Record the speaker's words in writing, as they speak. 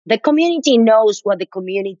The community knows what the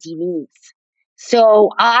community needs. So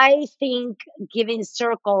I think giving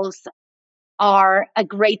circles are a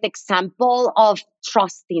great example of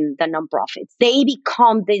trusting the nonprofits. They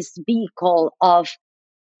become this vehicle of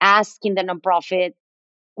asking the nonprofit,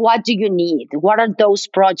 what do you need? What are those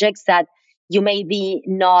projects that you maybe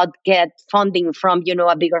not get funding from,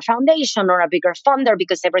 a bigger foundation or a bigger funder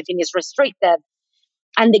because everything is restricted.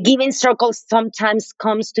 And the giving circle sometimes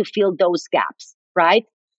comes to fill those gaps, right?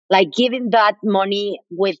 Like giving that money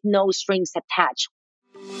with no strings attached.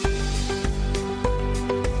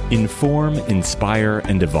 Inform, inspire,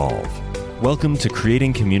 and evolve. Welcome to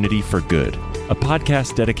Creating Community for Good, a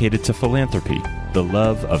podcast dedicated to philanthropy, the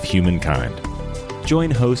love of humankind.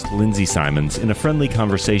 Join host Lindsay Simons in a friendly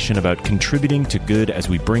conversation about contributing to good as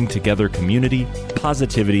we bring together community,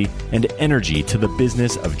 positivity, and energy to the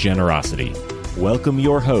business of generosity. Welcome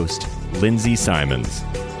your host, Lindsay Simons.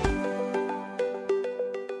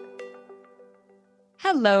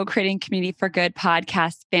 Hello, Creating Community for Good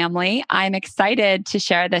podcast family. I'm excited to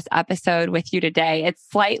share this episode with you today. It's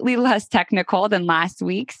slightly less technical than last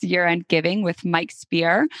week's year-end giving with Mike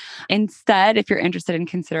Spear. Instead, if you're interested in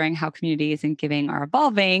considering how communities and giving are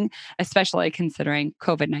evolving, especially considering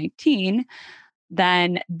COVID-19,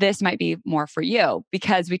 then this might be more for you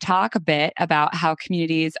because we talk a bit about how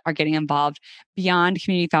communities are getting involved beyond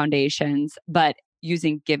community foundations, but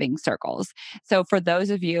using giving circles. So for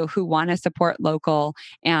those of you who want to support local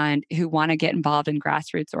and who want to get involved in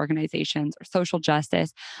grassroots organizations or social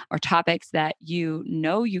justice or topics that you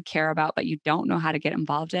know you care about, but you don't know how to get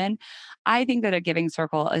involved in, I think that a giving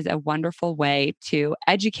circle is a wonderful way to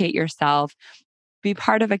educate yourself, be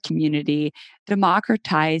part of a community,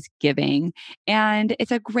 democratize giving. And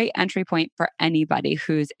it's a great entry point for anybody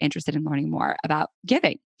who's interested in learning more about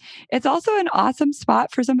giving. It's also an awesome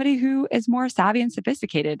spot for somebody who is more savvy and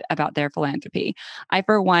sophisticated about their philanthropy. I,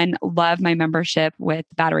 for one, love my membership with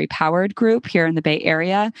Battery Powered Group here in the Bay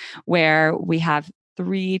Area, where we have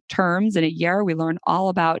 3 terms in a year. We learn all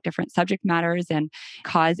about different subject matters and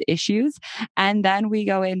cause issues. And then we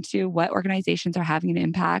go into what organizations are having an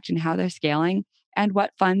impact and how they're scaling and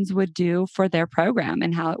what funds would do for their program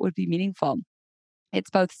and how it would be meaningful. It's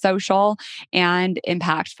both social and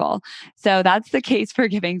impactful. So that's the case for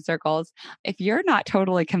giving circles. If you're not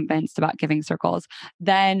totally convinced about giving circles,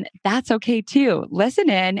 then that's okay too. Listen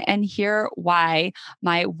in and hear why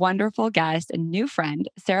my wonderful guest and new friend,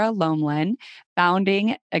 Sarah Lomlin,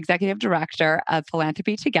 founding executive director of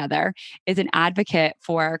Philanthropy Together, is an advocate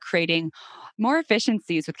for creating more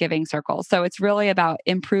efficiencies with giving circles. So it's really about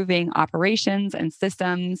improving operations and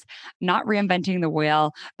systems, not reinventing the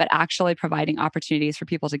wheel, but actually providing opportunities for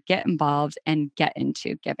people to get involved and get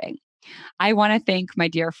into giving. I want to thank my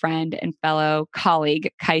dear friend and fellow colleague,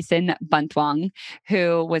 Kaisen Buntwang,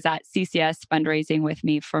 who was at CCS fundraising with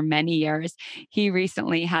me for many years. He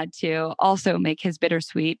recently had to also make his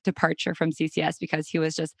bittersweet departure from CCS because he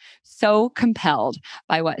was just so compelled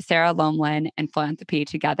by what Sarah Lomlin and Philanthropy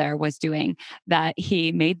Together was doing that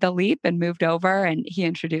he made the leap and moved over, and he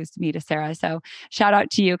introduced me to Sarah. So shout out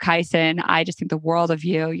to you, Kaisen. I just think the world of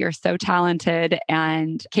you. You're so talented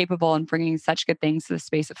and capable in bringing such good things to the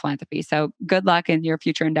space of philanthropy. So good luck in your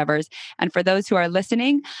future endeavors. And for those who are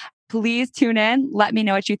listening, please tune in. Let me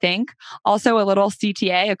know what you think. Also, a little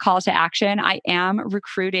CTA, a call to action. I am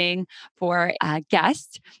recruiting for a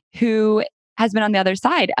guest who has been on the other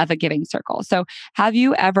side of a giving circle. So have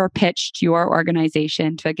you ever pitched your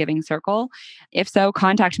organization to a giving circle? If so,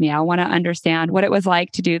 contact me. I want to understand what it was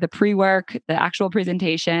like to do the pre-work, the actual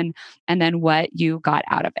presentation, and then what you got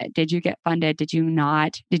out of it. Did you get funded? Did you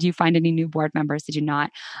not? Did you find any new board members? Did you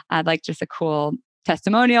not? I'd like just a cool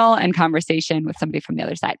testimonial and conversation with somebody from the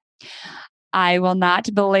other side. I will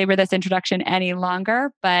not belabor this introduction any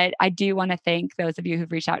longer, but I do want to thank those of you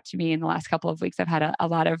who've reached out to me in the last couple of weeks. I've had a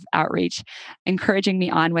lot of outreach encouraging me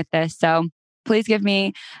on with this. So please give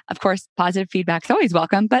me, of course, positive feedback is always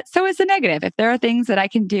welcome, but so is the negative. If there are things that I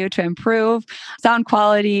can do to improve sound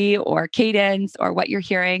quality or cadence or what you're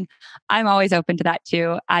hearing, I'm always open to that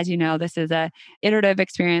too. As you know, this is a iterative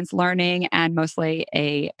experience learning and mostly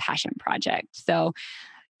a passion project. So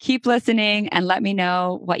keep listening and let me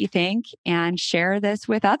know what you think and share this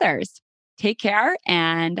with others. Take care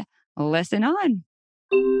and listen on.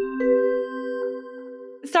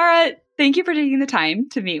 Sarah, thank you for taking the time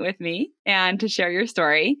to meet with me and to share your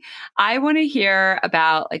story. I want to hear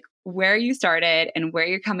about where you started and where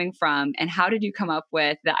you're coming from and how did you come up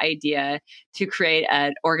with the idea to create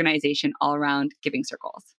an organization all around giving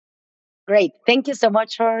circles? Great. Thank you so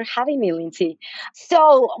much for having me, Lindsay.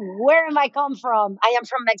 So, where am I come from? I am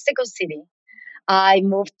from Mexico City. I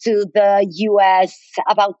moved to the US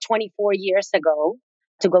about 24 years ago.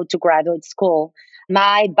 to go to graduate school.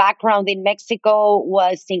 My background in Mexico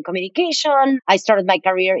was in communication. I started my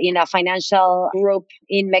career in a financial group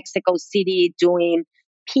in Mexico City doing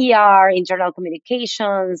PR, internal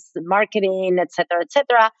communications, marketing, etc.,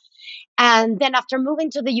 etc. And then after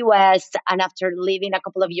moving to the US and after living a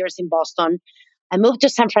couple of years in Boston, I moved to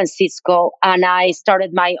San Francisco and I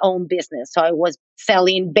started my own business. So I was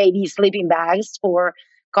selling baby sleeping bags for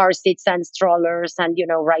car seats and strollers. And,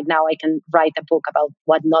 right now I can write a book about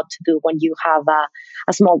what not to do when you have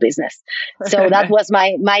a small business. So that was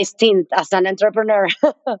my stint as an entrepreneur.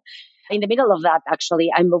 In the middle of that, actually,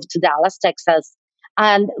 I moved to Dallas, Texas.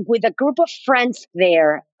 And with a group of friends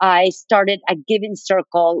there, I started a giving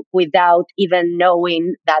circle without even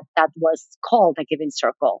knowing that that was called a giving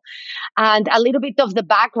circle. And a little bit of the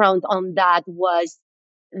background on that was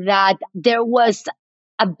that there was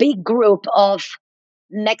a big group of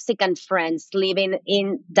Mexican friends living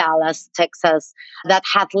in Dallas, Texas, that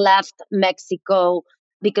had left Mexico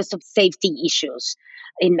because of safety issues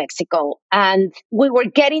in Mexico. And we were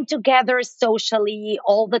getting together socially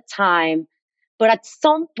all the time. But at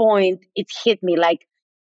some point, it hit me like,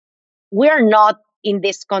 we're not in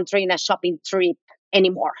this country in a shopping trip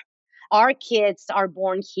anymore. Our kids are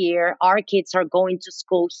born here. Our kids are going to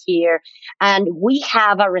school here. And we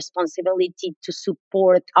have a responsibility to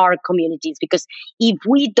support our communities because if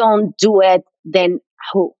we don't do it, then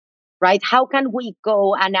who? Right? How can we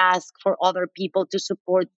go and ask for other people to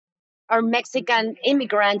support our Mexican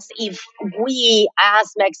immigrants if we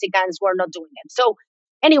as Mexicans were not doing it? So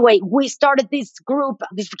anyway, we started this group,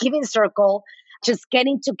 this giving circle, just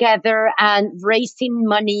getting together and raising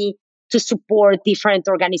money to support different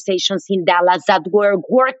organizations in Dallas that were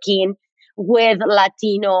working with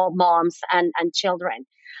Latino moms and children.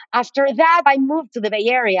 After that, I moved to the Bay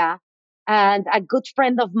Area and a good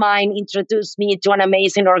friend of mine introduced me to an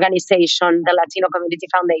amazing organization, the Latino Community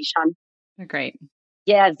Foundation. Great.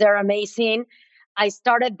 Yes, they're amazing. I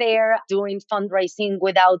started there doing fundraising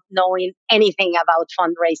without knowing anything about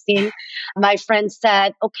fundraising. My friend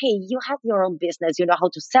said, okay, you have your own business. You know how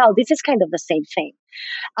to sell. This is kind of the same thing.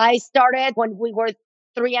 I started when we were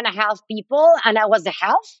 3.5 people and I was the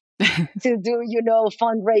half to do,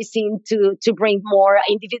 fundraising to bring more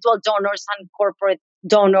individual donors and corporate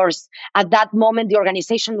donors. At that moment, the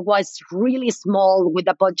organization was really small with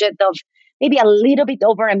a budget of maybe a little bit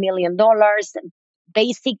over $1 million.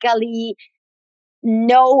 Basically,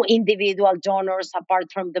 no individual donors apart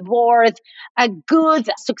from the board, a good,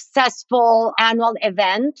 successful annual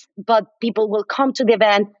event, but people will come to the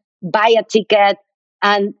event, buy a ticket,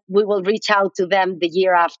 and we will reach out to them the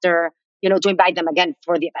year after, to invite them again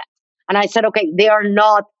for the event. And I said, okay, they are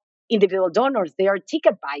not individual donors. They are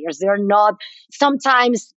ticket buyers. They are not,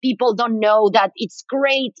 sometimes people don't know that it's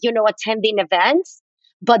great, attending events,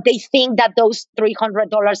 but they think that those $300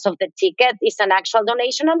 of the ticket is an actual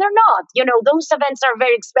donation, and they're not. Those events are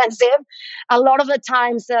very expensive. A lot of the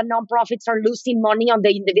times, nonprofits are losing money on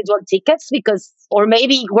the individual tickets or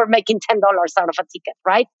maybe we're making $10 out of a ticket,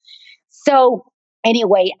 right? So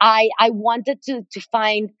anyway, I wanted to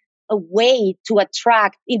find a way to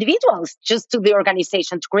attract individuals just to the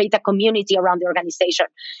organization, to create a community around the organization.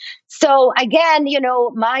 So again,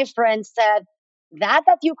 my friend said,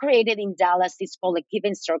 that you created in Dallas is called a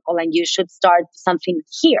giving circle and you should start something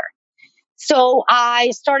here. So I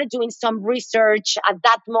started doing some research at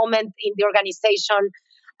that moment in the organization.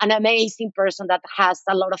 An amazing person that has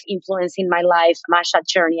a lot of influence in my life, Masha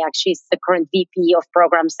Cherniak, she's the current VP of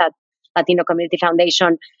programs at Latino Community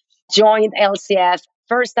Foundation, joined LCF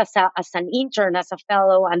first as an intern, as a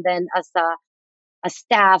fellow, and then as a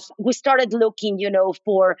staff. We started looking,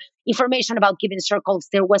 for information about giving circles.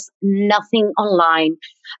 There was nothing online.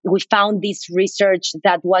 We found this research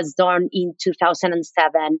that was done in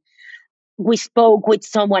 2007. We spoke with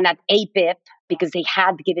someone at APIP because they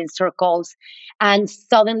had giving circles. And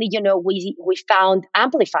suddenly, we found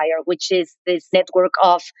Amplifier, which is this network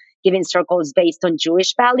of giving circles based on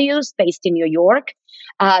Jewish values, based in New York,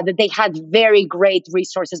 that they had very great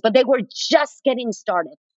resources, but they were just getting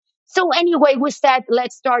started. So anyway, we said,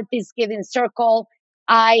 let's start this giving circle.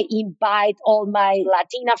 I invite all my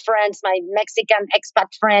Latina friends, my Mexican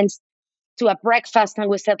expat friends to a breakfast. And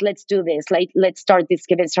we said, let's do this. Let's start this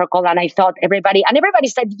giving circle. And I thought everybody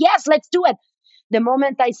said, yes, let's do it. The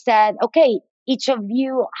moment I said, okay, each of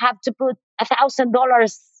you have to put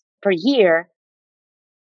 $1,000 per year,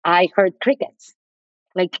 I heard crickets.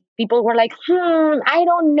 Like people were like, I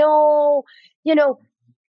don't know,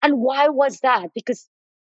 and why was that? Because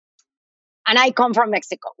and I come from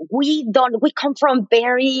Mexico. We come from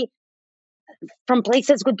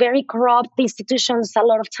places with very corrupt institutions, a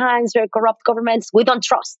lot of times, very corrupt governments. We don't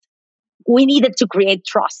trust. we needed to create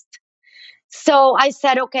trust. So I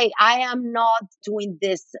said, okay, I am not doing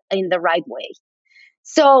this in the right way.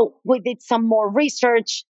 So we did some more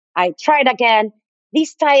research. I tried again.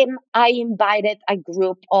 This time I invited a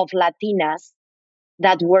group of Latinas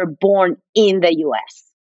that were born in the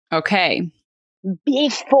US. Okay.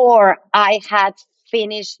 Before I had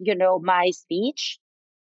finished, my speech,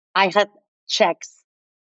 I had checks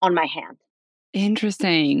on my hand.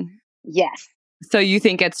 Interesting. Yes. So you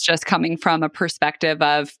think it's just coming from a perspective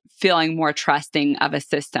of feeling more trusting of a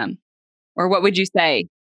system? Or what would you say?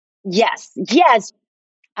 Yes. Yes.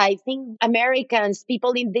 I think Americans,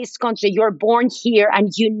 people in this country, you're born here and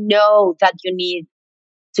you know that you need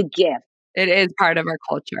to give. It is part of our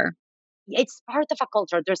culture. It's part of a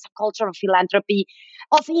culture. There's a culture of philanthropy,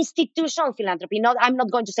 of institutional philanthropy. I'm not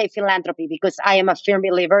going to say philanthropy because I am a firm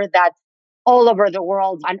believer that all over the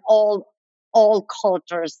world and all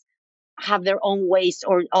cultures have their own ways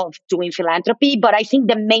of doing philanthropy. But I think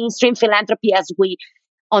the mainstream philanthropy, as we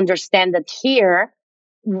understand it here,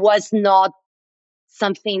 was not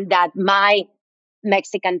something that my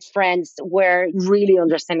Mexican friends were really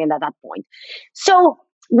understanding at that point. So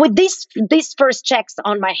with these first checks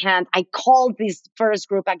on my hand, I called this first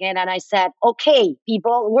group again and I said, okay,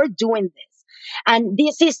 people, we're doing this. And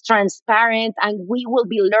this is transparent, and we will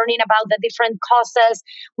be learning about the different causes.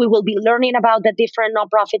 We will be learning about the different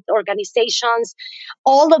nonprofit organizations.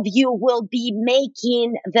 All of you will be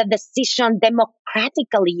making the decision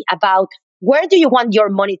democratically about where do you want your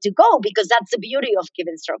money to go? Because that's the beauty of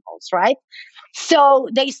Giving Circles, right? So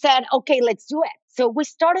they said, okay, let's do it. So we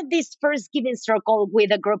started this first Giving Circle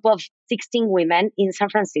with a group of 16 women in San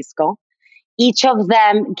Francisco, each of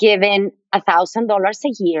them giving $1,000 a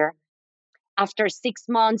year. After 6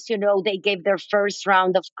 months, they gave their first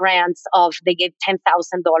round of grants they gave $10,000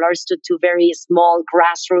 to two very small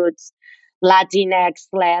grassroots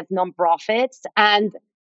Latinx-led nonprofits. And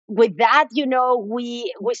with that,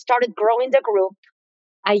 we started growing the group.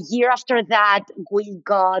 A year after that, we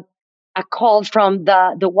got a call from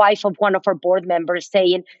the wife of one of our board members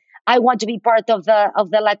saying, I want to be part of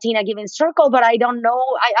the Latina Giving Circle, but I don't know.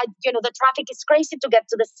 The traffic is crazy to get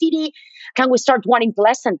to the city. Can we start one in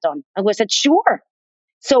Pleasanton? And we said, sure.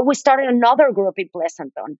 So we started another group in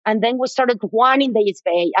Pleasanton, and then we started one in the East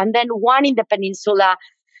Bay, and then one in the Peninsula.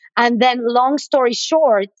 And then, long story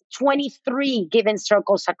short, 23 Giving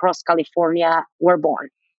Circles across California were born.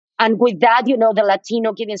 And with that, the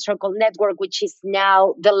Latino Giving Circle Network, which is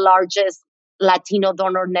now the largest Latino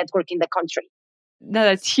donor network in the country. No,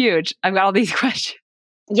 that's huge. I've got all these questions.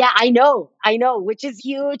 Yeah, I know, which is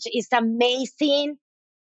huge. It's amazing.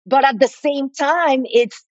 But at the same time,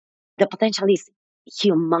 the potential is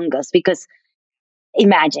humongous, because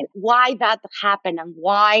imagine why that happened and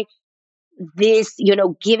why these,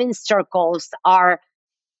 Giving Circles are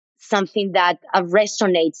something that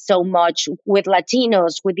resonates so much with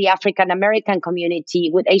Latinos, with the African American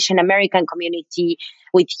community, with Asian American community,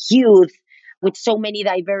 with youth, with so many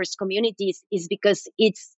diverse communities, is because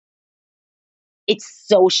it's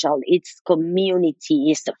social, it's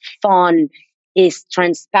community, it's fun, it's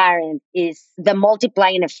transparent, it's the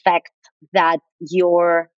multiplying effect that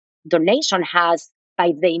your donation has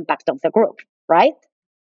by the impact of the group, right?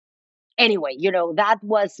 Anyway, that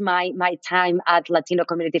was my time at Latino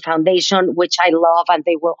Community Foundation, which I love, and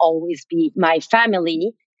they will always be my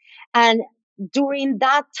family. And during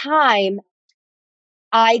that time,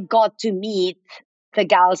 I got to meet the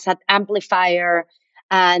gals at Amplifier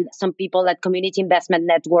and some people at Community Investment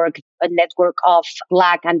Network, a network of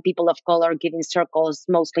Black and people of color Giving Circles,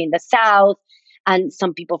 mostly in the South, and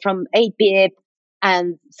some people from APIP,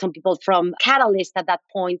 and some people from Catalyst at that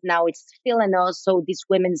point. Now it's Philanos, so these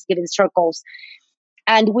women's Giving Circles.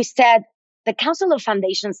 And we said the Council of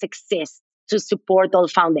Foundations exists to support all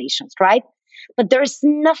foundations, right? But there's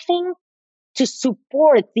nothing to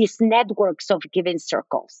support these networks of Giving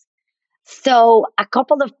Circles. So a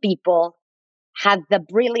couple of people had the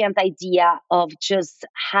brilliant idea of just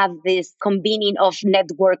have this convening of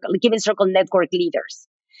Giving Circle network leaders.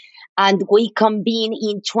 And we convened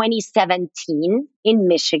in 2017 in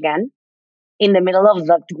Michigan in the middle of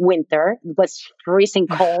the winter. It was freezing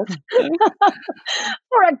cold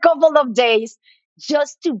for a couple of days,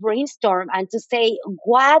 just to brainstorm and to say,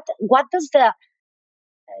 what does the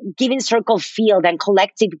Giving Circle field and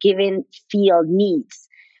collective giving field needs?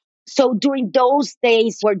 So during those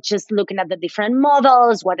days, we're just looking at the different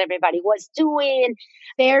models, what everybody was doing,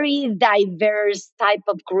 very diverse type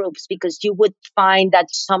of groups, because you would find that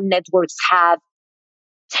some networks have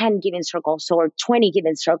 10 Giving Circles or 20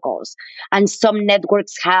 Giving Circles, and some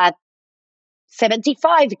networks had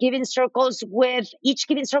 75 giving circles, with each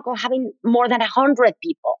giving circle having more than 100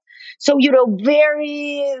 people. So,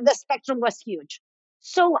 the spectrum was huge.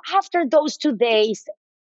 So after those 2 days,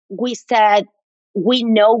 we said, we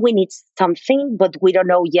know we need something, but we don't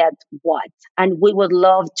know yet what. And we would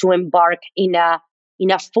love to embark in a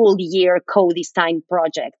full year co-design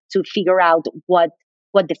project to figure out what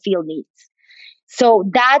the field needs. So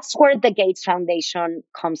that's where the Gates Foundation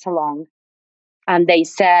comes along. And they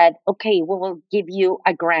said, okay, we will give you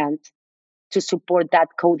a grant to support that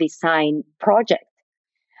co-design project.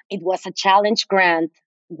 It was a challenge grant.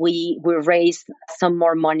 We raised some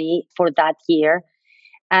more money for that year.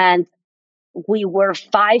 And we were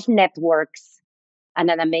 5 networks and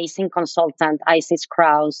an amazing consultant, Isis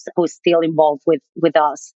Kraus, who's still involved with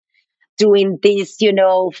us, doing this,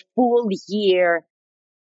 full year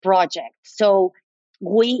project. So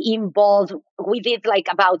we did like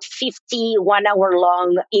about 50 1 hour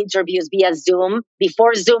long interviews via Zoom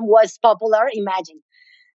before Zoom was popular. Imagine.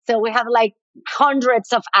 So we have like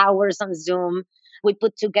hundreds of hours on Zoom. We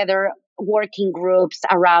put together working groups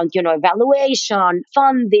around, evaluation,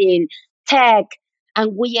 funding, tech.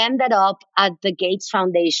 And we ended up at the Gates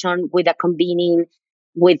Foundation with a convening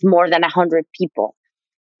with more than 100 people,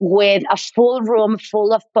 with a full room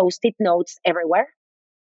full of Post-it notes everywhere,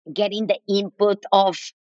 getting the input of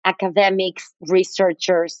academics,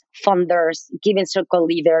 researchers, funders, Giving Circle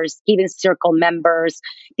leaders, Giving Circle members,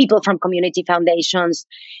 people from community foundations.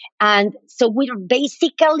 And so we're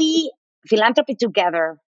basically, Philanthropy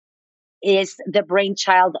Together is the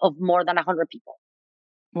brainchild of more than 100 people.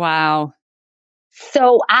 Wow.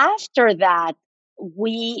 So after that,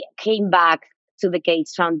 we came back to the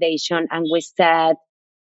Gates Foundation and we said,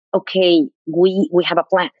 okay, we have a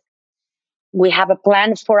plan. We have a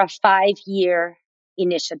plan for a 5-year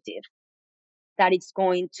initiative that is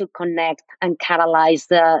going to connect and catalyze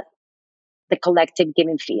the collective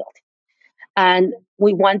giving field. And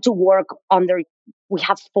we want to work we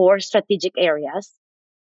have 4 strategic areas: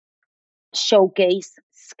 showcase,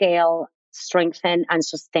 scale, strengthen, and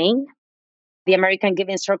sustain. The American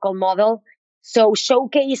Giving Circle model. So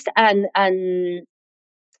showcase and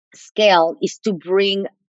scale is to bring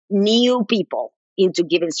new people into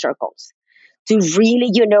Giving Circles, to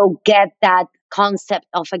really, get that concept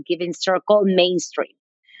of a Giving Circle mainstream.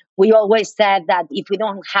 We always said that if we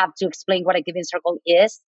don't have to explain what a Giving Circle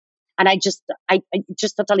is, and I just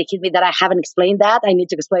totally hit me that I haven't explained that. I need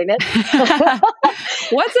to explain it.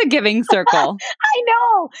 What's a Giving Circle? I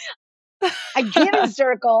know. A Giving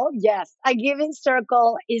Circle, yes. A Giving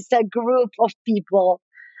Circle is a group of people,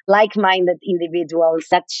 like-minded individuals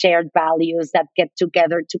that share values, that get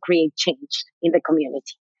together to create change in the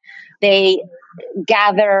community. They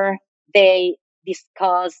gather, they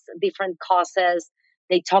discuss different causes,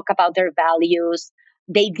 they talk about their values,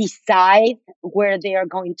 they decide where they are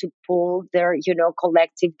going to pull their,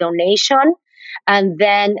 collective donation, and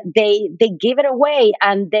then they give it away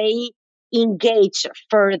and they engage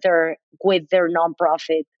further with their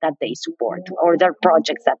nonprofit that they support or their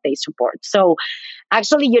projects that they support. So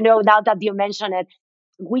actually, now that you mention it,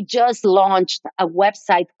 we just launched a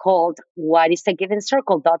website called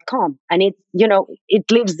whatisagivincircle.com. And it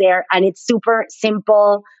lives there and it's super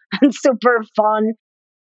simple and super fun.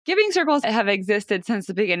 Giving circles have existed since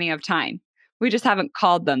the beginning of time. We just haven't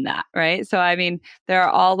called them that, right? So, I mean, they're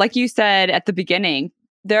all, like you said at the beginning,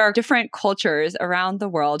 there are different cultures around the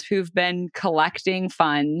world who've been collecting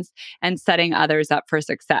funds and setting others up for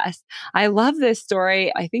success. I love this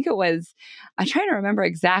story. I think I'm trying to remember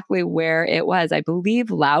exactly where it was. I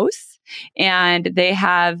believe Laos. And they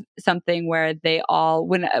have something where they all,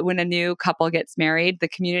 when a new couple gets married, the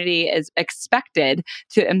community is expected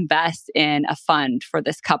to invest in a fund for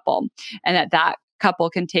this couple, and that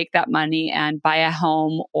couple can take that money and buy a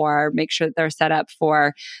home or make sure that they're set up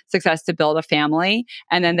for success to build a family.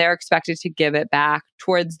 And then they're expected to give it back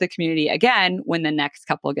towards the community again when the next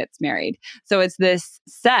couple gets married. So it's this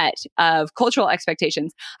set of cultural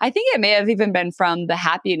expectations. I think it may have even been from the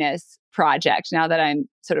Happiness Project. Now that I'm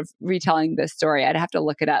sort of retelling this story, I'd have to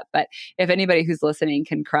look it up. But if anybody who's listening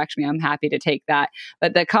can correct me, I'm happy to take that.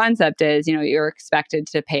 But the concept is, you're expected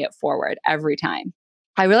to pay it forward every time.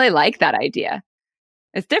 I really like that idea.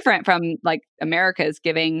 It's different from like America's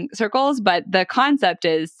Giving Circles, but the concept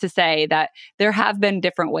is to say that there have been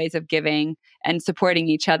different ways of giving and supporting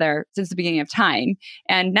each other since the beginning of time.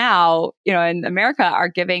 And now, in America, our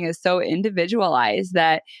giving is so individualized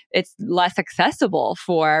that it's less accessible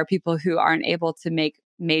for people who aren't able to make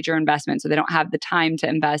major investments, so they don't have the time to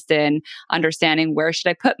invest in understanding where should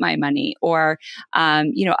I put my money, or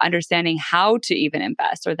understanding how to even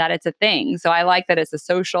invest, or that it's a thing. So I like that it's a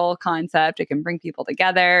social concept. It can bring people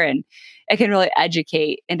together, and it can really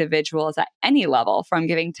educate individuals at any level, from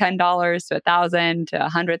giving $10 to 1,000 to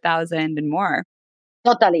 100,000 and more.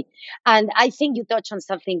 Totally. And I think you touched on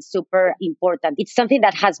something super important. It's something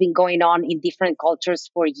that has been going on in different cultures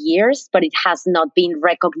for years, but it has not been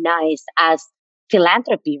recognized as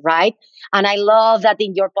philanthropy, right? And I love that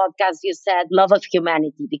in your podcast you said love of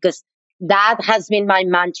humanity, because that has been my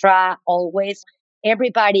mantra always.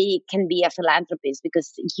 Everybody can be a philanthropist,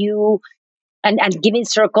 because and giving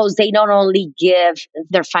circles, they not only give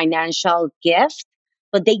their financial gift,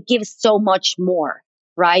 but they give so much more,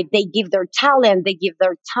 right? They give their talent, they give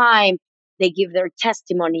their time, they give their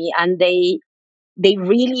testimony, and they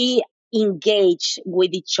really engage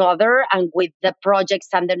with each other and with the projects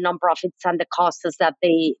and the nonprofits and the causes that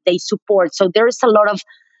they support. So there's a lot of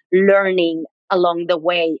learning along the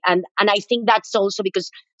way. And I think that's also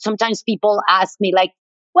because sometimes people ask me like,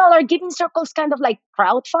 well, are giving circles kind of like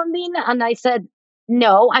crowdfunding? And I said,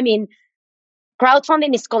 no. I mean,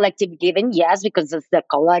 crowdfunding is collective giving, yes, because it's the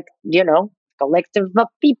collective of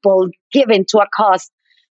people given to a cause.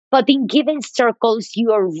 But in giving circles,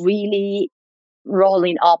 you are really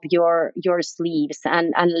rolling up your sleeves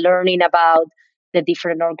and learning about the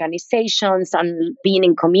different organizations and being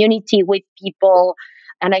in community with people.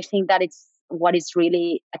 And I think that it's what is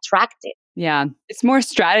really attractive. Yeah, it's more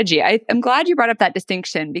strategy. I'm glad you brought up that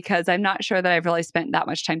distinction, because I'm not sure that I've really spent that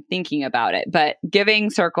much time thinking about it. But giving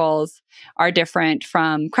circles are different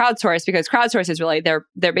from crowdsource, because crowdsource is really they're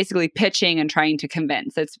basically pitching and trying to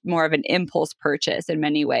convince. It's more of an impulse purchase in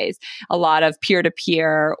many ways. A lot of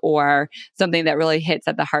peer-to-peer, or something that really hits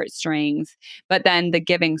at the heartstrings. But then the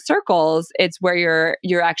giving circles, it's where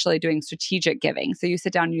you're actually doing strategic giving. So you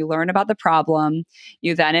sit down and you learn about the problem,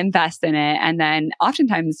 you then invest in it, and then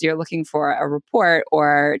oftentimes you're looking for a report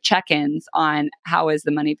or check-ins on how is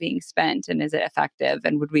the money being spent, and is it effective,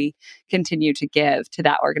 and would we continue to give to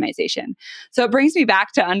that organization. So it brings me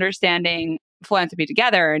back to understanding Philanthropy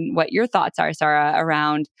Together, and what your thoughts are, Sarah,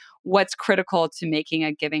 around what's critical to making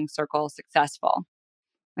a giving circle successful.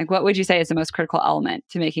 Like, what would you say is the most critical element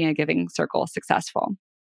to making a giving circle successful?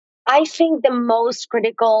 I think the most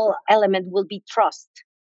critical element will be trust.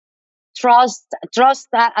 Trust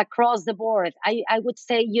that across the board. I would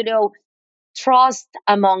say, trust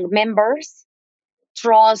among members,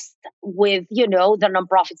 trust with, the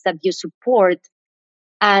nonprofits that you support.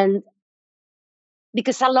 And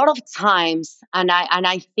because a lot of times, and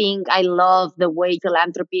I think I love the way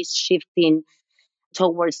philanthropy is shifting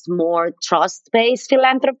towards more trust-based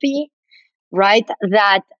philanthropy, right?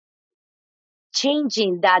 That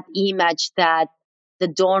changing that image that the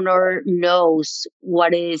donor knows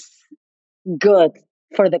what is good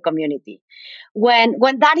for the community. When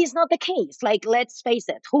that is not the case, like, let's face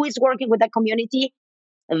it, who is working with the community?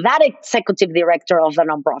 That executive director of the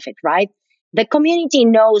nonprofit, right? The community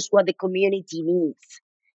knows what the community needs.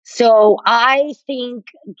 So I think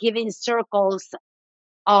giving circles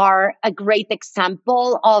are a great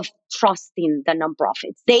example of trusting the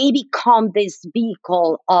nonprofits. They become this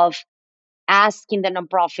vehicle of asking the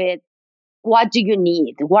nonprofit, what do you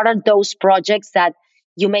need? What are those projects that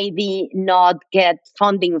you maybe not get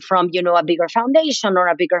funding from, a bigger foundation or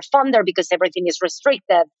a bigger funder because everything is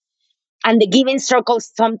restricted? And the giving circle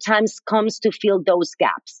sometimes comes to fill those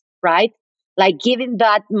gaps, right? Like giving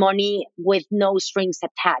that money with no strings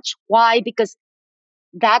attached. Why? Because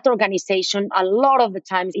that organization, a lot of the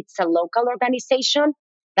times, it's a local organization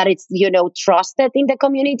that it's, trusted in the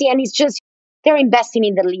community. And it's just, they're investing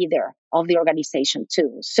in the leader of the organization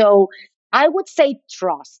too. So I would say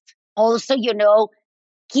trust. Also,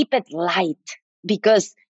 keep it light,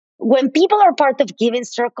 because when people are part of giving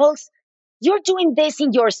circles, you're doing this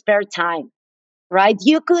in your spare time, right?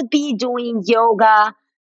 You could be doing yoga,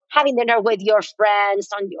 having dinner with your friends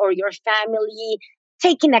or your family,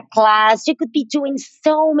 taking a class. You could be doing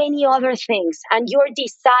so many other things, and you're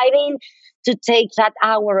deciding to take that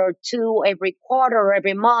hour or two every quarter or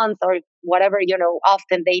every month or whatever,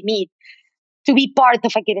 often they meet, to be part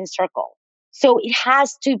of a giving circle. So it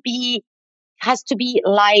has to be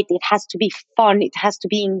light, it has to be fun, it has to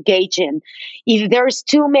be engaging. If there's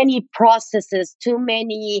too many processes, too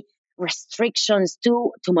many restrictions,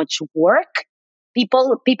 too much work,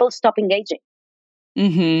 people stop engaging.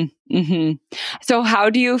 Mm-hmm. Mm-hmm. So how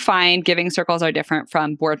do you find giving circles are different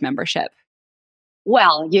from board membership?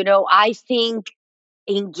 Well, I think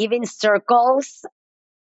in giving circles,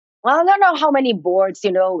 Well, I don't know how many boards,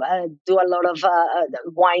 do a lot of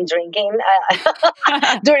wine drinking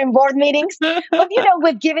during board meetings. But,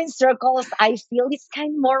 with giving circles, I feel it's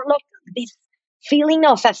kind of more like this feeling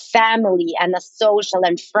of a family and a social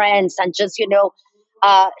and friends and just,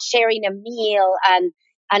 sharing a meal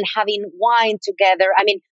and having wine together. I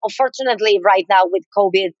mean, unfortunately, right now with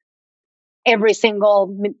COVID, every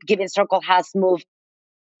single giving circle has moved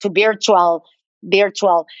to virtual,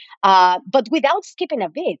 but without skipping a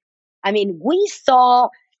beat. I mean, we saw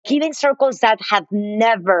giving circles that have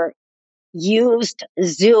never used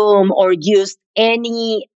Zoom or used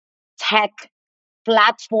any tech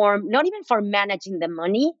platform, not even for managing the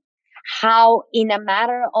money, how in a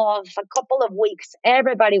matter of a couple of weeks,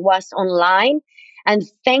 everybody was online. And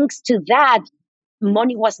thanks to that,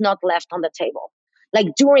 money was not left on the table. Like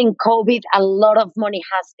during COVID, a lot of money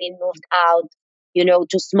has been moved out,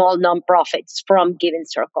 to small nonprofits from giving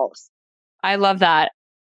circles. I love that.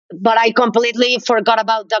 But I completely forgot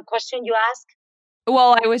about the question you asked.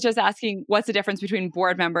 Well, I was just asking what's the difference between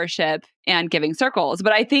board membership and giving circles.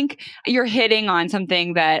 But I think you're hitting on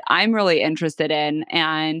something that I'm really interested in.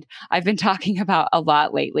 And I've been talking about a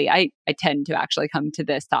lot lately. I tend to actually come to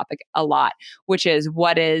this topic a lot, which is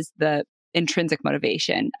what is the intrinsic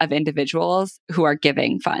motivation of individuals who are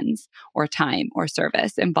giving funds or time or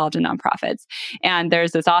service involved in nonprofits. And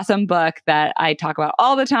there's this awesome book that I talk about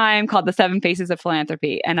all the time called The Seven Faces of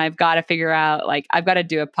Philanthropy. And I've got to figure out, I've got to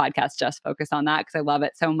do a podcast just focused on that because I love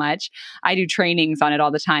it so much. I do trainings on it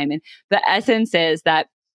all the time. And the essence is that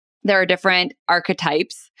there are different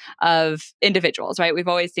archetypes of individuals, right? We've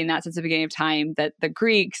always seen that since the beginning of time, that the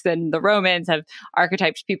Greeks and the Romans have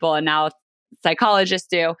archetyped people, and now psychologists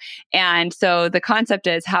do. And so the concept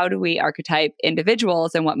is, how do we archetype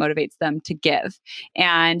individuals and what motivates them to give?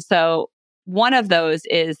 And so one of those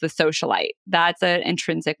is the socialite. That's an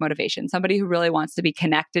intrinsic motivation. Somebody who really wants to be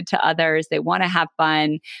connected to others. They want to have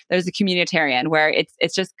fun. There's a communitarian where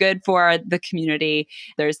it's just good for the community.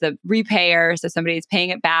 There's the repayer. So somebody's paying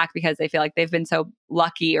it back because they feel like they've been so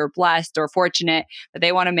lucky or blessed or fortunate that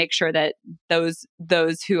they want to make sure that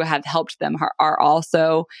those who have helped them are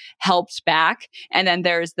also helped back. And then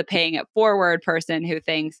there's the paying it forward person who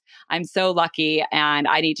thinks, I'm so lucky and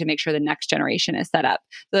I need to make sure the next generation is set up.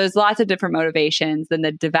 So there's lots of different motivations than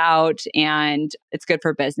the devout and it's good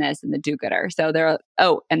for business and the do-gooder. So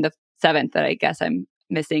and the seventh that I guess I'm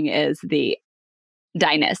missing is the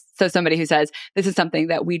dynast. So somebody who says, this is something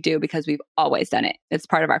that we do because we've always done it. It's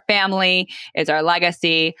part of our family. It's our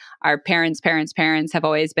legacy. Our parents' have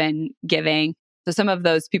always been giving. So some of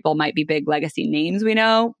those people might be big legacy names we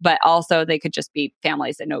know, but also they could just be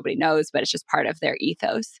families that nobody knows, but it's just part of their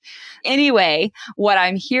ethos. Anyway, what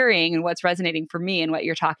I'm hearing and what's resonating for me and what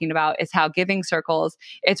you're talking about is how giving circles,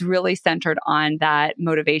 it's really centered on that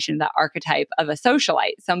motivation, that archetype of a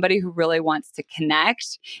socialite, somebody who really wants to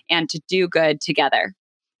connect and to do good together.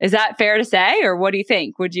 Is that fair to say? Or what do you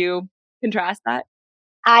think? Would you contrast that?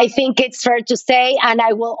 I think it's fair to say. And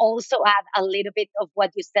I will also add a little bit of what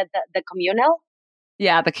you said, the communal.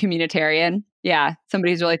 Yeah, the communitarian. Yeah,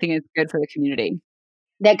 somebody who's really thinking it's good for the community.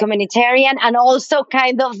 The communitarian, and also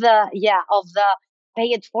kind of the pay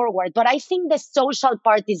it forward. But I think the social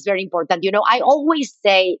part is very important. I always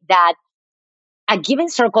say that a Giving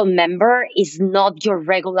Circle member is not your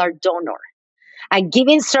regular donor. A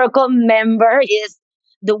Giving Circle member is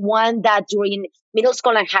the one that during middle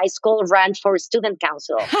school and high school ran for student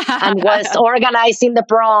council and was organizing the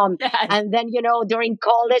prom. Yes. And then, during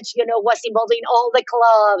college, was involved in all the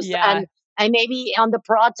clubs and maybe on the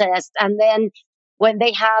protest. And then when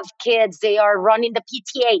they have kids, they are running the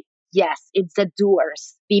PTA. Yes, it's the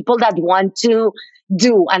doers, people that want to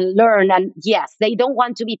do and learn. And yes, they don't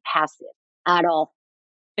want to be passive at all.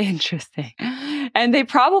 Interesting. And they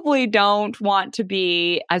probably don't want to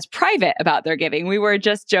be as private about their giving. We were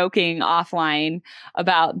just joking offline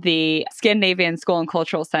about the Scandinavian School and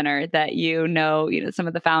Cultural Center that some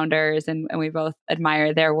of the founders and we both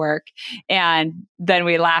admire their work. And then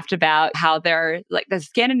we laughed about how they're like the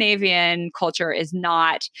Scandinavian culture is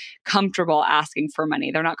not comfortable asking for money.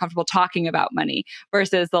 They're not comfortable talking about money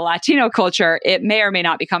versus the Latino culture. It may or may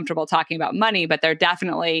not be comfortable talking about money, but they're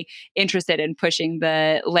definitely interested in pushing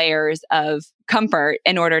the layers of comfort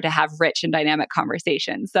in order to have rich and dynamic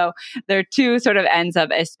conversations. So there are two sort of ends of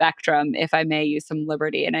a spectrum, if I may use some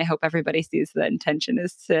liberty. And I hope everybody sees the intention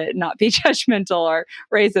is to not be judgmental or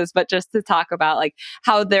racist, but just to talk about like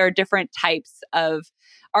how there are different types of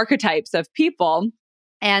archetypes of people.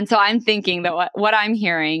 And so I'm thinking that what I'm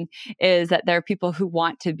hearing is that there are people who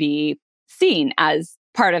want to be seen as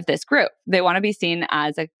part of this group. They want to be seen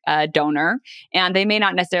as a donor, and they may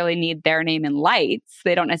not necessarily need their name in lights.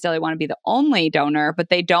 They don't necessarily want to be the only donor, but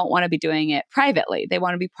they don't want to be doing it privately. They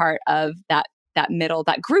want to be part of that middle,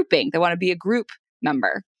 that grouping. They want to be a group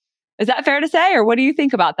member. Is that fair to say, or what do you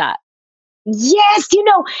think about that? Yes,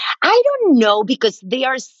 I don't know because there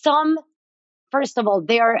are some, first of all,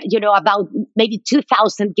 there are, about maybe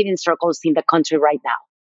 2,000 giving circles in the country right now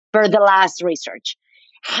per the last research.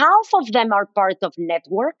 Half of them are part of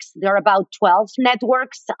networks. There are about 12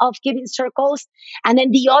 networks of giving circles. And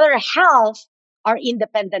then the other half are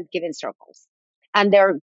independent giving circles. And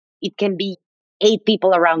it can be 8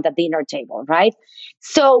 people around the dinner table, right?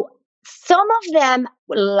 So some of them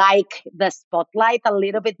like the spotlight a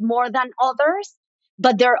little bit more than others,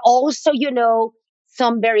 but there are also,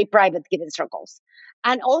 some very private giving circles.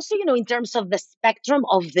 And also, in terms of the spectrum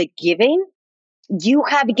of the giving, you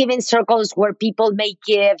have giving circles where people may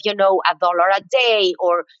give, $1 a day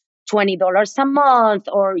or $20 a month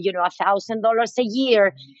or, $1,000 a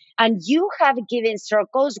year. And you have giving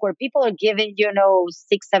circles where people are giving,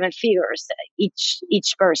 6, 7 figures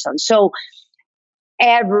each person. So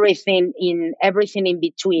everything in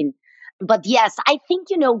between. But yes, I think,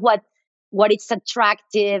 what is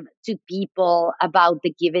attractive to people about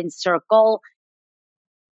the giving circle.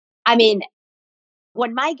 I mean,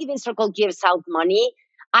 when my giving circle gives out money,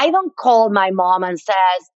 I don't call my mom and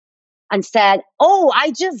said, "Oh,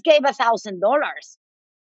 I just gave $1,000."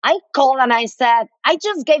 I called and I said, "I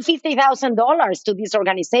just gave $50,000 to these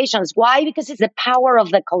organizations." Why? Because it's the power of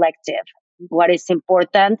the collective, what is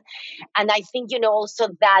important. And I think, also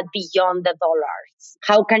that beyond the dollars,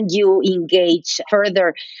 how can you engage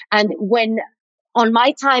further? And when on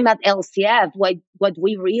my time at LCF, what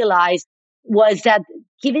we realized was that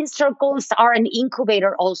giving circles are an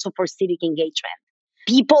incubator also for civic engagement.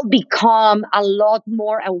 People become a lot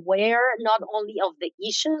more aware, not only of the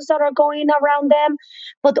issues that are going around them,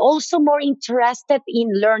 but also more interested in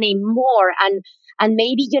learning more and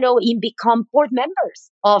maybe, in become board members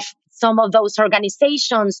of some of those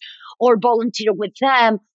organizations or volunteer with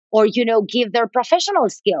them or, give their professional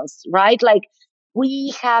skills, right? Like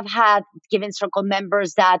we have had Giving Circle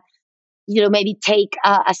members that maybe take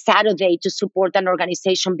a Saturday to support an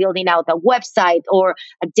organization building out a website or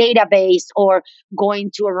a database or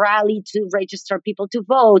going to a rally to register people to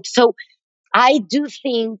vote. So I do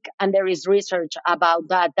think, and there is research about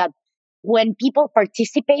that when people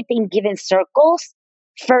participate in Giving Circles,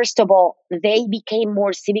 first of all, they became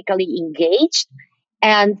more civically engaged.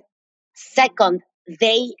 And second,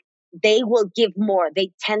 they will give more.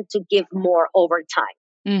 They tend to give more over time.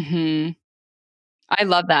 Mm-hmm. I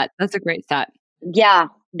love that. That's a great stat. Yeah,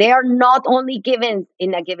 they are not only given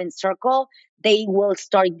in a Giving Circle, they will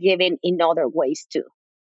start giving in other ways too.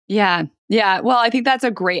 Yeah. Yeah. Well, I think that's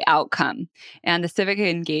a great outcome. And the civic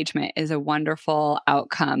engagement is a wonderful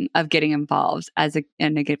outcome of getting involved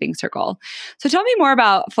in a giving circle. So tell me more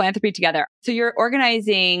about Philanthropy Together. So you're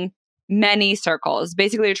organizing many circles.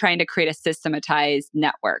 Basically, you're trying to create a systematized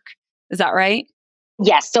network. Is that right?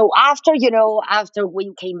 Yes. So after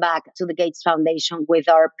we came back to the Gates Foundation with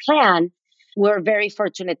our plan, we're very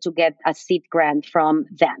fortunate to get a seed grant from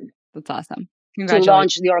them. That's awesome. To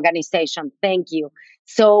launch the organization. Thank you.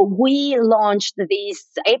 So we launched this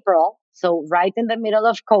April. So right in the middle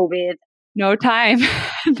of COVID. No time.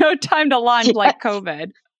 No time to launch like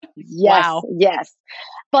COVID. Yes. Wow. Yes.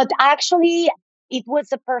 But actually, it was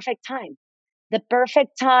the perfect time. The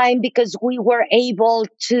perfect time because we were able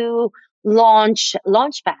to launch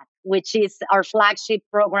Launchpad, which is our flagship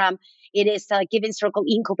program. It is a Giving Circle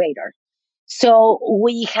incubator. So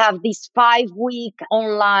we have this 5-week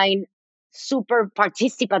online, super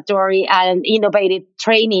participatory and innovative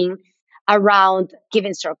training around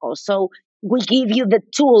Giving Circle. So we give you the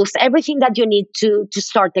tools, everything that you need to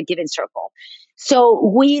start the Giving Circle.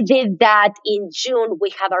 So we did that in June.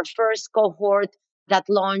 We had our first cohort that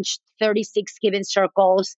launched 36 Giving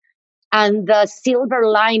Circles. And the silver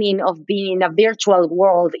lining of being in a virtual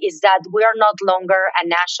world is that we are not longer a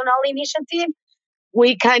national initiative.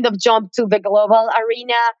 We kind of jumped to the global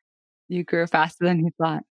arena. You grew faster than you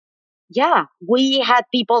thought. Yeah, we had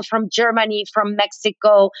people from Germany, from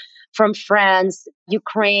Mexico, from France,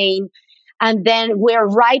 Ukraine. And then we're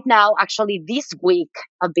right now, actually this week,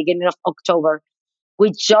 at the beginning of October,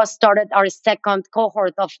 we just started our second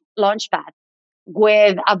cohort of Launchpad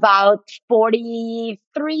with about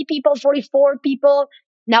 43 people, 44 people.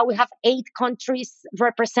 Now we have 8 countries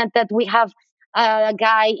represented. We have a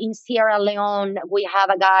guy in Sierra Leone. We have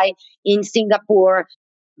a guy in Singapore,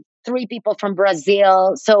 3 people from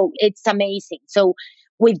Brazil. So it's amazing. So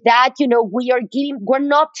with that, we're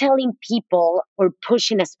not telling people or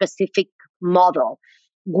pushing a specific model.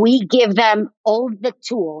 We give them all the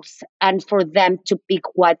tools and for them to pick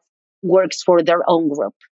what works for their own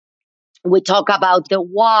group. We talk about the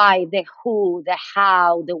why, the who, the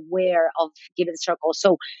how, the where of Giving Circle.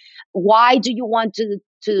 So why do you want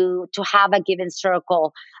to have a Giving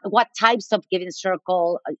Circle? What types of Giving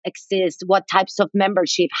Circle exist? What types of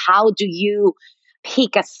membership? How do you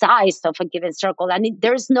pick a size of a Giving Circle? And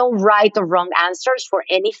there's no right or wrong answers for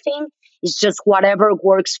anything. It's just whatever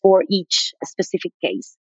works for each specific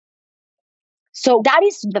case. So that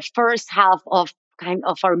is the first half of kind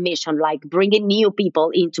of our mission, like bringing new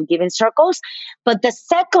people into Giving Circles. But the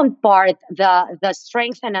second part, the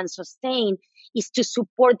strengthen and sustain, is to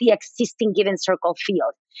support the existing Giving Circle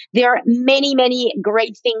field. There are many, many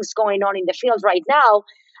great things going on in the field right now.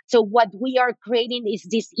 So what we are creating is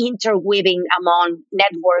this interweaving among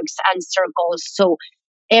networks and circles. So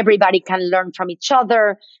everybody can learn from each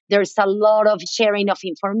other. There's a lot of sharing of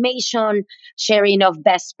information, sharing of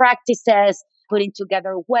best practices, putting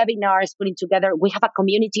together webinars, we have a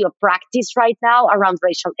community of practice right now around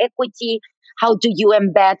racial equity. How do you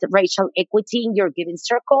embed racial equity in your Giving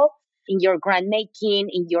Circle, in your grant making,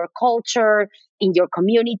 in your culture, in your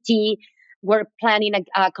community? We're planning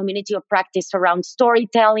a community of practice around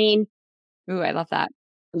storytelling. Ooh, I love that.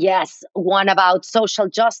 Yes, one about social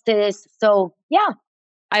justice. So, yeah,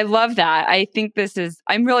 I love that. I think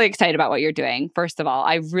I'm really excited about what you're doing. First of all,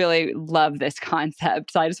 I really love this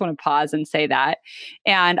concept. So I just want to pause and say that.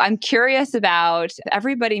 And I'm curious about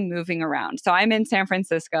everybody moving around. So I'm in San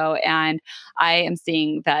Francisco and I am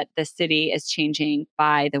seeing that the city is changing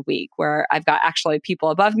by the week, where I've got actually people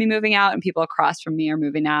above me moving out and people across from me are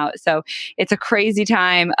moving out. So it's a crazy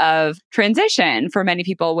time of transition for many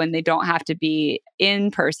people when they don't have to be in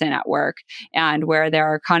person at work, and where there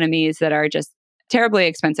are economies that are just terribly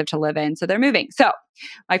expensive to live in. So they're moving. So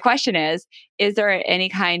my question is there any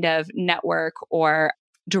kind of network or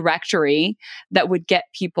directory that would get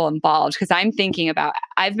people involved? Because I'm thinking about,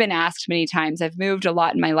 I've been asked many times, I've moved a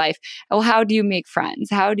lot in my life. Well, how do you make friends?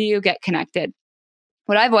 How do you get connected?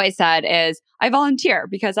 What I've always said is I volunteer,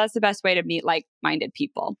 because that's the best way to meet like-minded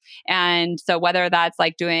people. And so whether that's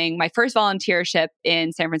like doing my first volunteership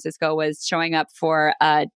in San Francisco was showing up for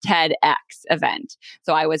a TEDx event.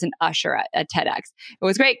 So I was an usher at a TEDx. It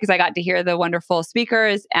was great because I got to hear the wonderful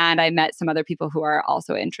speakers and I met some other people who are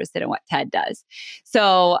also interested in what TED does.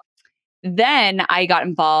 So then I got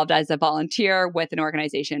involved as a volunteer with an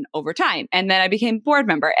organization over time. And then I became board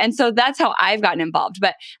member. And so that's how I've gotten involved.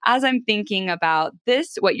 But as I'm thinking about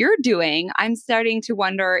this, what you're doing, I'm starting to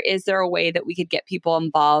wonder, is there a way that we could get people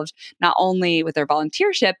involved, not only with their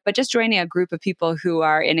volunteership, but just joining a group of people who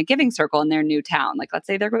are in a Giving Circle in their new town? Like, let's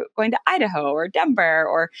say they're going to Idaho or Denver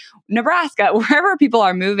or Nebraska, wherever people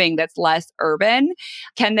are moving that's less urban.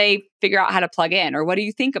 Can they figure out how to plug in? Or what do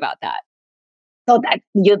you think about that? so that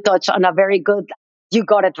you touch on a very good, you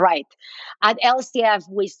got it right. At LCF,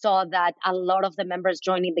 we saw that a lot of the members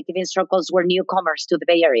joining the Giving Circles were newcomers to the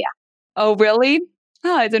Bay Area. Oh, really?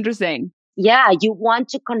 Oh, it's interesting. Yeah, you want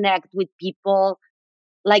to connect with people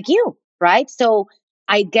like you, right? So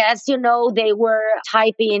I guess, they were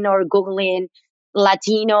typing or Googling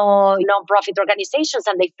Latino nonprofit organizations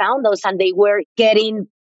and they found those and they were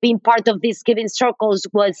being part of these Giving Circles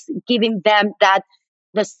was giving them that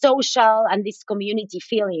the social and this community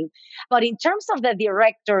feeling. But in terms of the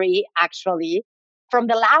directory, actually, from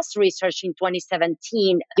the last research in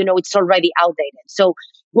 2017, it's already outdated. So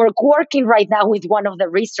we're working right now with one of the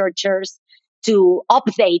researchers to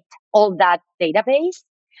update all that database.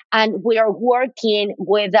 And we are working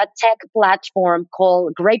with a tech platform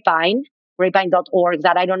called Grapevine, grapevine.org,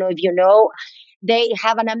 that I don't know if you know. They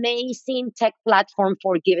have an amazing tech platform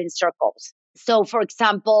for Giving Circles. So, for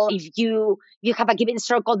example, if you have a Giving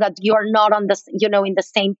Circle that you're not on the in the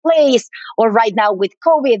same place, or right now with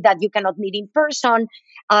COVID that you cannot meet in person,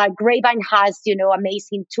 Grapevine has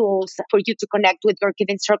amazing tools for you to connect with your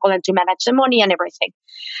Giving Circle and to manage the money and everything.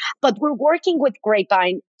 But we're working with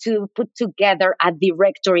Grapevine to put together a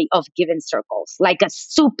directory of Giving Circles, like a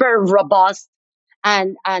super robust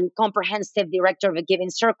and comprehensive directory of Giving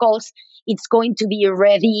Circles. It's going to be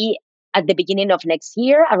ready at the beginning of next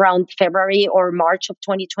year, around February or March of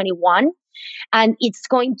 2021. And it's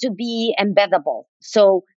going to be embeddable.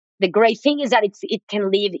 So the great thing is that it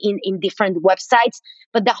can live in different websites,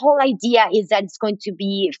 but the whole idea is that it's going to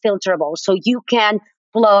be filterable. So you can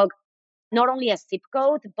plug not only a zip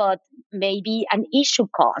code, but maybe an issue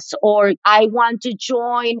cause, or I want to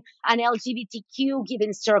join an LGBTQ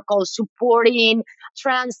Giving Circle supporting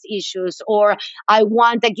trans issues, or I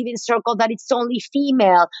want a Giving Circle that it's only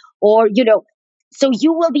female, or, so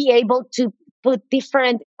you will be able to put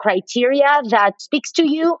different criteria that speaks to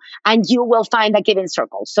you, and you will find a giving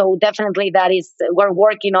circle. So definitely we're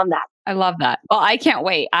working on that. I love that. Well, I can't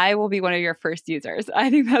wait. I will be one of your first users. I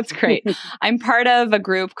think that's great. I'm part of a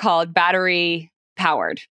group called Battery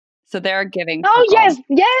Powered. So they're giving Oh, circle.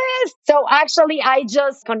 yes. So actually, I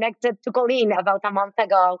just connected to Colleen about a month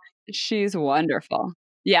ago. She's wonderful.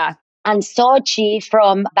 Yeah. And Sochi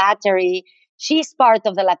from Battery, she's part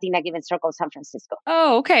of the Latina Giving Circle San Francisco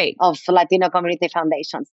Oh, okay. of Latino Community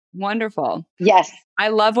Foundations. Wonderful. Yes. I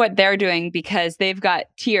love what they're doing because they've got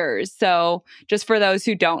tiers. So, just for those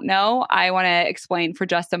who don't know, I want to explain for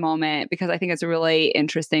just a moment because I think it's a really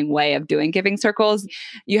interesting way of doing giving circles.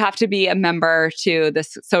 You have to be a member to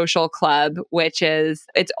this social club, which is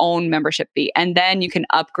its own membership fee. And then you can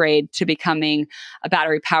upgrade to becoming a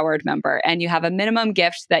battery powered member. And you have a minimum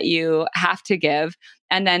gift that you have to give.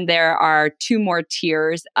 And then there are 2 more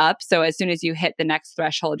tiers up. So as soon as you hit the next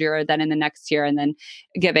threshold, you're then in the next tier, and then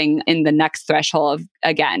giving in the next threshold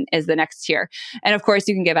again is the next tier. And of course,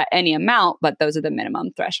 you can give at any amount, but those are the minimum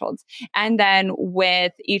thresholds. And then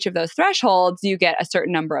with each of those thresholds, you get a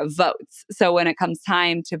certain number of votes. So when it comes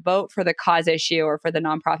time to vote for the cause issue or for the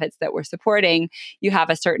nonprofits that we're supporting, you have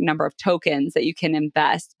a certain number of tokens that you can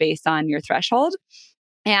invest based on your threshold.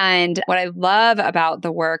 And what I love about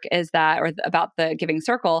the work is that, or about the Giving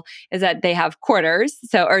Circle, is that they have quarters.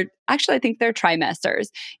 So, or actually, I think they're trimesters.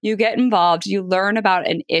 You get involved, you learn about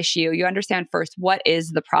an issue, you understand first what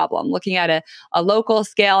is the problem, looking at a local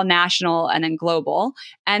scale, national, and then global.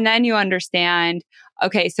 And then you understand,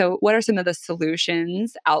 okay, so what are some of the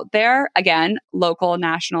solutions out there? Again, local,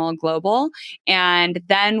 national, global. And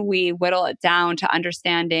then we whittle it down to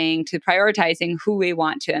understanding, to prioritizing who we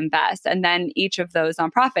want to invest. And then each of those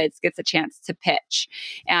nonprofits gets a chance to pitch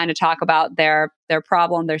and to talk about their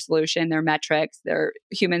problem, their solution, their metrics, their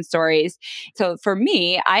human stories. So for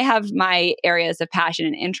me, I have my areas of passion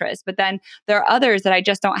and interest, but then there are others that I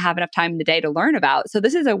just don't have enough time in the day to learn about. So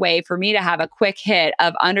this is a way for me to have a quick hit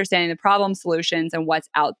of understanding the problem, solutions, and what's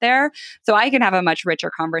out there. So I can have a much richer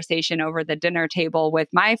conversation over the dinner table with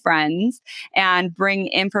my friends and bring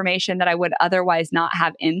information that I would otherwise not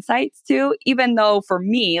have insights to, even though for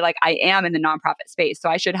me, like I am in the nonprofit space, so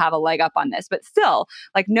I should have a leg up on this, but still,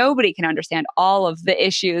 like nobody can understand all of the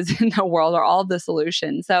issues in the world or all of the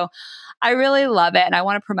solutions. So I really love it. And I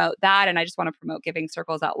want to promote that. And I just want to promote Giving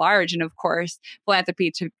Circles at large. And of course,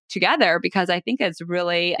 philanthropy together, because I think it's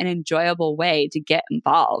really an enjoyable way to get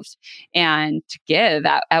involved and to give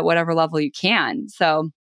at whatever level you can. So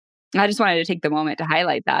I just wanted to take the moment to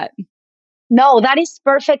highlight that. No, that is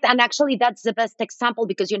perfect. And actually, that's the best example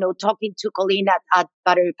because, talking to Colleen at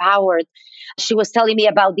Battery Powered, she was telling me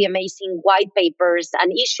about the amazing white papers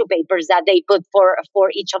and issue papers that they put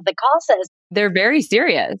for each of the causes. They're very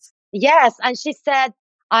serious. Yes. And she said,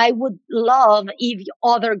 I would love if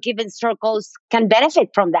other Giving Circles can benefit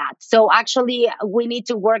from that. So actually, we need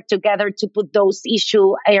to work together to put those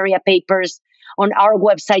issue area papers on our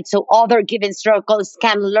website so other Giving Circles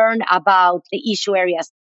can learn about the issue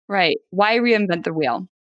areas. Right. Why reinvent the wheel?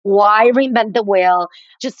 Why reinvent the wheel?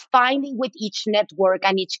 Just finding with each network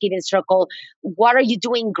and each Giving Circle, what are you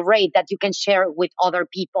doing great that you can share with other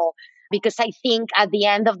people? Because I think at the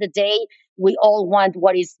end of the day, we all want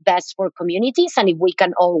what is best for communities. And if we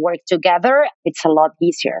can all work together, it's a lot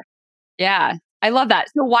easier. Yeah, I love that.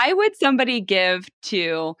 So why would somebody give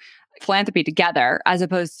to philanthropy together as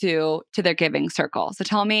opposed to their Giving Circle? So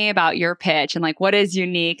tell me about your pitch and like what is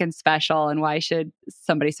unique and special and why should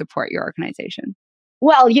somebody support your organization?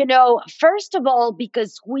 Well, first of all,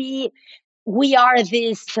 because we are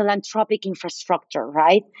this philanthropic infrastructure,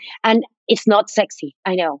 right? And it's not sexy.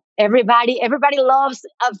 I know everybody loves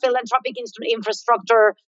philanthropic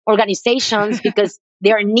infrastructure organizations because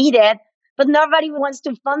they're needed, but nobody wants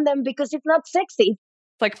to fund them because it's not sexy.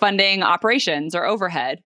 It's like funding operations or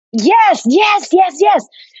overhead. Yes.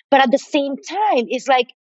 But at the same time, it's like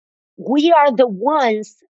we are the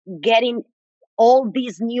ones getting all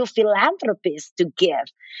these new philanthropists to give.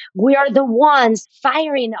 We are the ones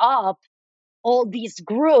firing up all these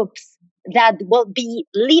groups that will be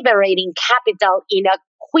liberating capital in a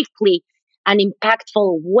quickly and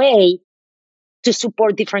impactful way to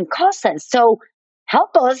support different causes. So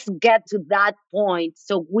help us get to that point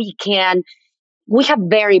so we have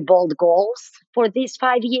very bold goals for these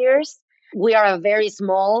 5 years. We are a very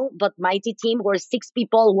small but mighty team. We're 6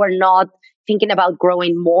 people. We're not thinking about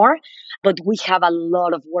growing more, but we have a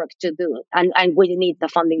lot of work to do. And we need the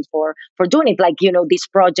funding for doing it, like, this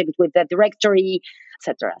project with the directory,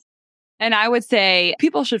 etc. And I would say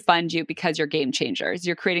people should fund you because you're game changers.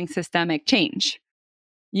 You're creating systemic change.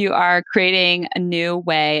 You are creating a new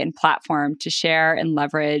way and platform to share and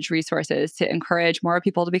leverage resources to encourage more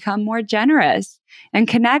people to become more generous and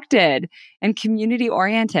connected and community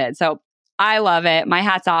oriented. So I love it. My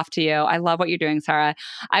hat's off to you. I love what you're doing, Sarah.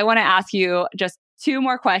 I want to ask you just two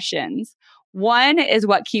more questions. One is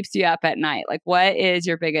what keeps you up at night? Like, what is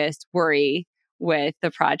your biggest worry with the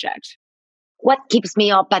project? What keeps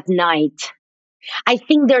me up at night? I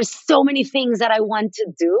think there's so many things that I want to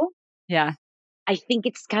do. Yeah. I think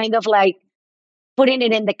it's kind of like putting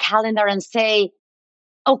it in the calendar and say,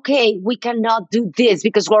 okay, we cannot do this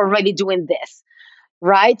because we're already doing this.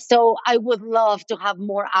 Right. So I would love to have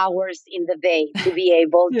more hours in the day to be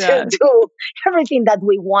able Yeah. to do everything that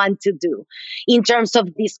we want to do in terms of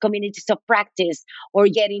these communities of practice or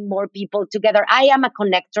getting more people together. I am a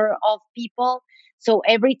connector of people. So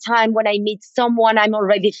every time when I meet someone, I'm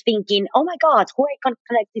already thinking, oh my God, who I can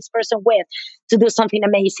connect this person with to do something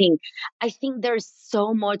amazing. I think there's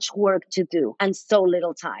so much work to do and so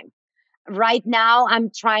little time. Right now, I'm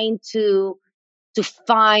trying to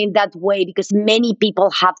find that way because many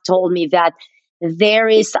people have told me that there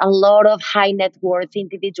is a lot of high net worth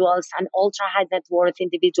individuals and ultra high net worth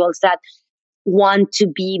individuals that want to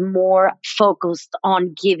be more focused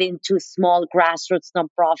on giving to small grassroots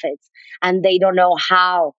nonprofits and they don't know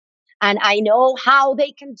how. And I know how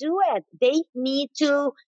they can do it. They need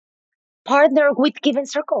to partner with Giving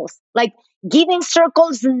Circles. Like Giving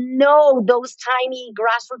Circles know those tiny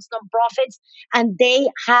grassroots nonprofits and they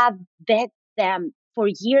have vet them for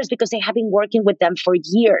years because they have been working with them for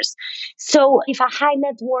years. So if a high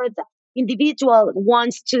net worth individual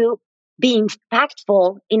wants to be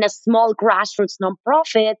impactful in a small grassroots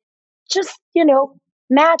nonprofit, just,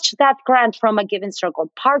 match that grant from a Giving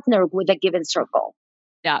Circle, partner with a Giving Circle.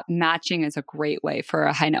 Yeah, matching is a great way for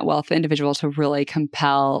a high net wealth individual to really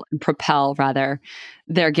compel and propel rather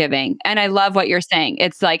their giving. And I love what you're saying.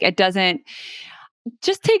 It's like it doesn't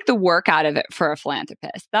just take the work out of it for a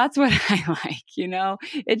philanthropist. That's what I like.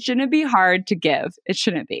 It shouldn't be hard to give. It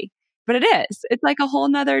shouldn't be. But it is. It's like a whole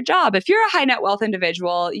nother job. If you're a high net wealth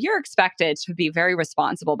individual, you're expected to be very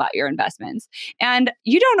responsible about your investments. And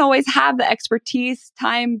you don't always have the expertise,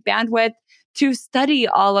 time, bandwidth to study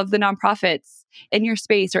all of the nonprofits in your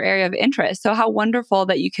space or area of interest. So how wonderful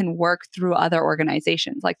that you can work through other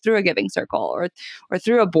organizations, like through a Giving Circle or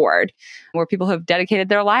through a board where people have dedicated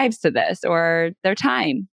their lives to this or their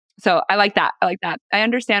time. So I like that. I like that. I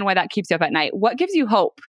understand why that keeps you up at night. What gives you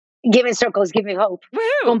hope? Giving Circles give me hope.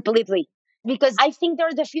 Woo-hoo! Completely. Because I think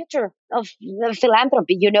they're the future of the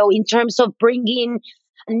philanthropy, in terms of bringing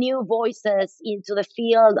new voices into the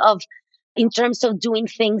field in terms of doing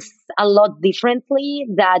things a lot differently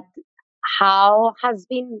that how has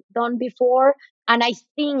been done before. And I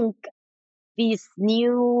think these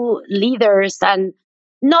new leaders and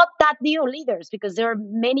not that new leaders, because there are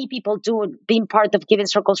many people being part of Giving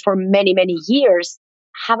Circles for many, many years,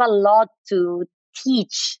 have a lot to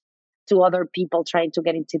teach to other people trying to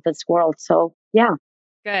get into this world. So, yeah.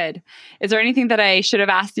 Good. Is there anything that I should have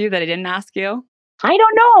asked you that I didn't ask you? I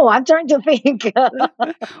don't know. I'm trying to think.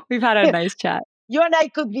 We've had a nice chat. You and I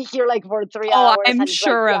could be here like for 3 hours. I'm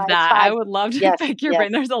sure of that. I would love to pick your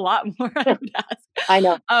brain. There's a lot more I would ask. I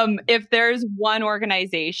know. If there's one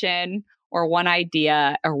organization or one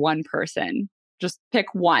idea or one person, just pick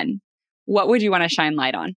one. What would you want to shine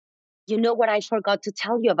light on? You know what I forgot to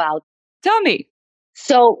tell you about? Tell me.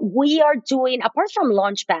 So we are doing, apart from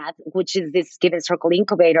Launchpad, which is this Giving Circle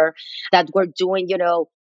incubator that we're doing,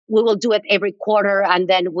 we will do it every quarter. And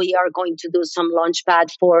then we are going to do some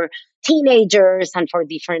Launchpad for teenagers and for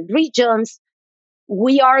different regions.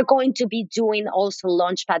 We are going to be doing also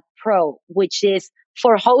Launchpad Pro, which is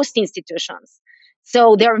for host institutions.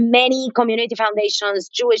 So there are many community foundations,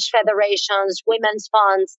 Jewish federations, women's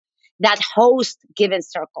funds that host Giving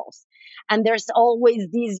Circles. And there's always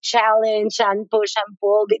this challenge and push and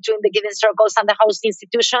pull between the Giving Circles and the host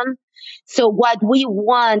institution. So what we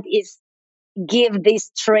want is give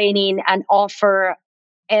this training and offer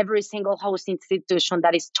every single host institution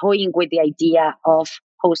that is toying with the idea of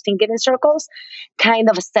hosting Giving Circles kind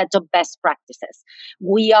of a set of best practices.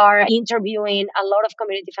 We are interviewing a lot of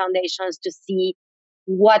community foundations to see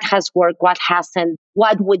what has worked, what hasn't,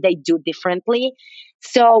 what would they do differently.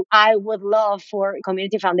 So I would love for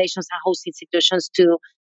community foundations and host institutions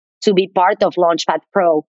to be part of Launchpad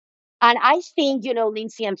Pro. And I think,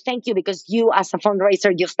 Lindsay, and thank you because you as a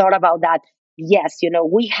fundraiser, you've thought about that. Yes,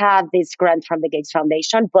 we have this grant from the Gates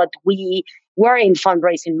Foundation, but we're in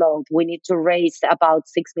fundraising mode. We need to raise about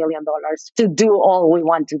 $6 million to do all we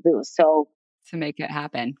want to do. So to make it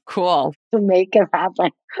happen. Cool. To make it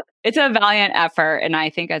happen. It's a valiant effort. And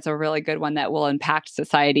I think it's a really good one that will impact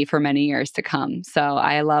society for many years to come. So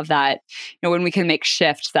I love that, when we can make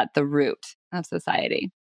shifts at the root of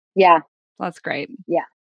society. Yeah. That's great. Yeah.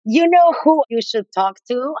 You know who you should talk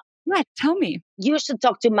to? Yeah, tell me. You should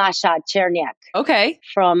talk to Masha Cherniak. Okay.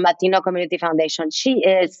 From Latino Community Foundation. She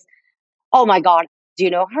is, oh my God, do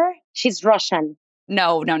you know her? She's Russian.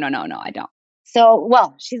 No, I don't. So,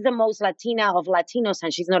 well, she's the most Latina of Latinos,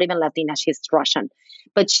 and she's not even Latina, she's Russian.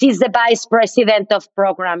 But she's the vice president of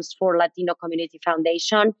programs for Latino Community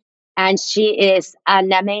Foundation. And she is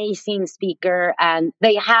an amazing speaker. And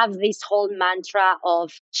they have this whole mantra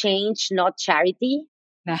of change, not charity.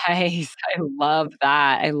 Nice. I love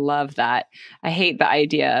that. I hate the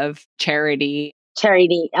idea of charity.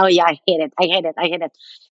 Oh, yeah, I hate it.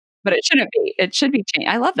 But it shouldn't be. It should be change.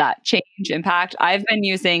 I love that. Change, impact. I've been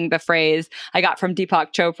using the phrase I got from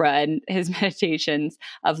Deepak Chopra and his meditations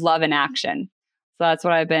of love in action. So that's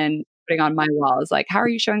what I've been putting on my wall is like, how are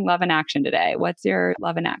you showing love in action today? What's your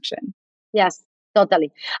love in action? Yes,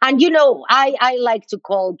 totally. And, I like to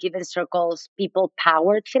call Giving Circles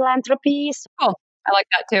people-powered philanthropies. Oh, I like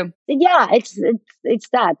that too. Yeah, it's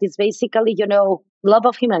that. It's basically, love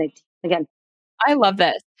of humanity again. I love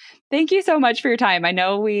this. Thank you so much for your time. I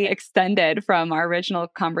know we extended from our original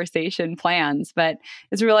conversation plans, but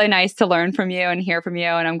it's really nice to learn from you and hear from you.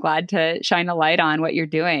 And I'm glad to shine a light on what you're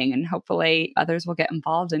doing. And hopefully others will get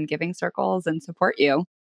involved in Giving Circles and support you.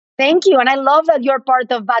 Thank you. And I love that you're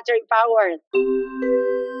part of Battery Powered.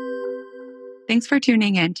 Thanks for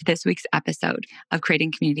tuning in to this week's episode of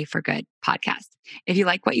Creating Community for Good podcast. If you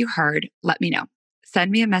like what you heard, let me know. Send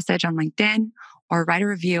me a message on LinkedIn or write a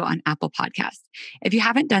review on Apple Podcasts. If you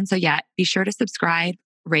haven't done so yet, be sure to subscribe,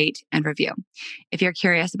 rate, and review. If you're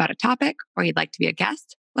curious about a topic or you'd like to be a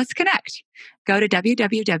guest, let's connect. Go to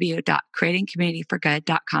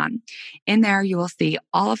www.creatingcommunityforgood.com. In there, you will see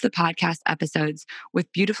all of the podcast episodes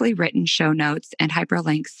with beautifully written show notes and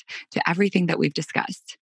hyperlinks to everything that we've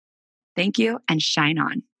discussed. Thank you and shine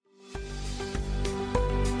on.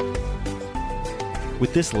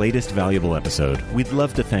 With this latest valuable episode, we'd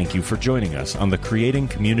love to thank you for joining us on the Creating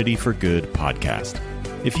Community for Good podcast.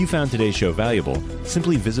 If you found today's show valuable,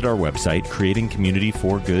 simply visit our website,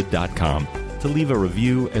 creatingcommunityforgood.com, to leave a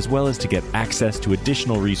review as well as to get access to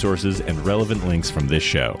additional resources and relevant links from this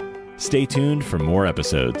show. Stay tuned for more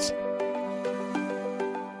episodes.